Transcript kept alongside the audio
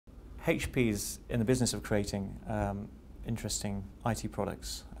HP is in the business of creating interesting IT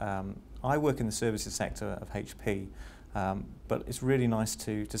products. I work in the services sector of HP, but it's really nice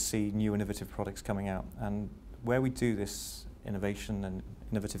to see new innovative products coming out. And where we do this innovation and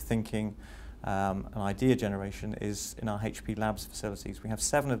innovative thinking and idea generation is in our HP Labs facilities. We have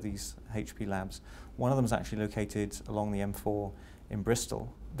 7 of these HP Labs. One of them is actually located along the M4 in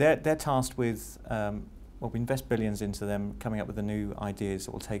Bristol. They're tasked with well, we invest billions into them coming up with the new ideas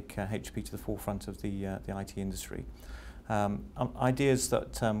that will take HP to the forefront of the IT industry. Ideas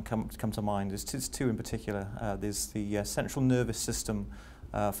that come to mind is 2 in particular. There's the central nervous system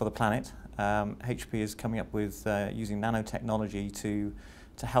for the planet. HP is coming up with using nanotechnology to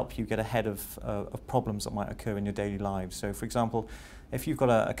help you get ahead of problems that might occur in your daily lives. So, for example, if you've got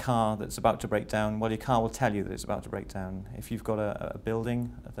a car that's about to break down, well, your car will tell you that it's about to break down. If you've got a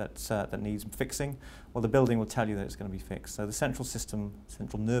building that needs fixing, well, the building will tell you that it's going to be fixed. So the central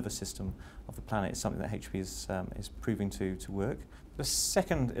nervous system of the planet is something that HP is proving to work. The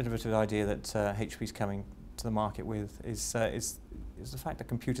second innovative idea that HP is coming to the market with is the fact that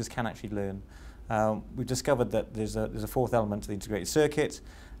computers can actually learn. We've discovered that there's a 4th element to the integrated circuit,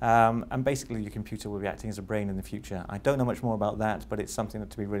 and basically your computer will be acting as a brain in the future. I don't know much more about that, but it's something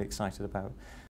to be really excited about.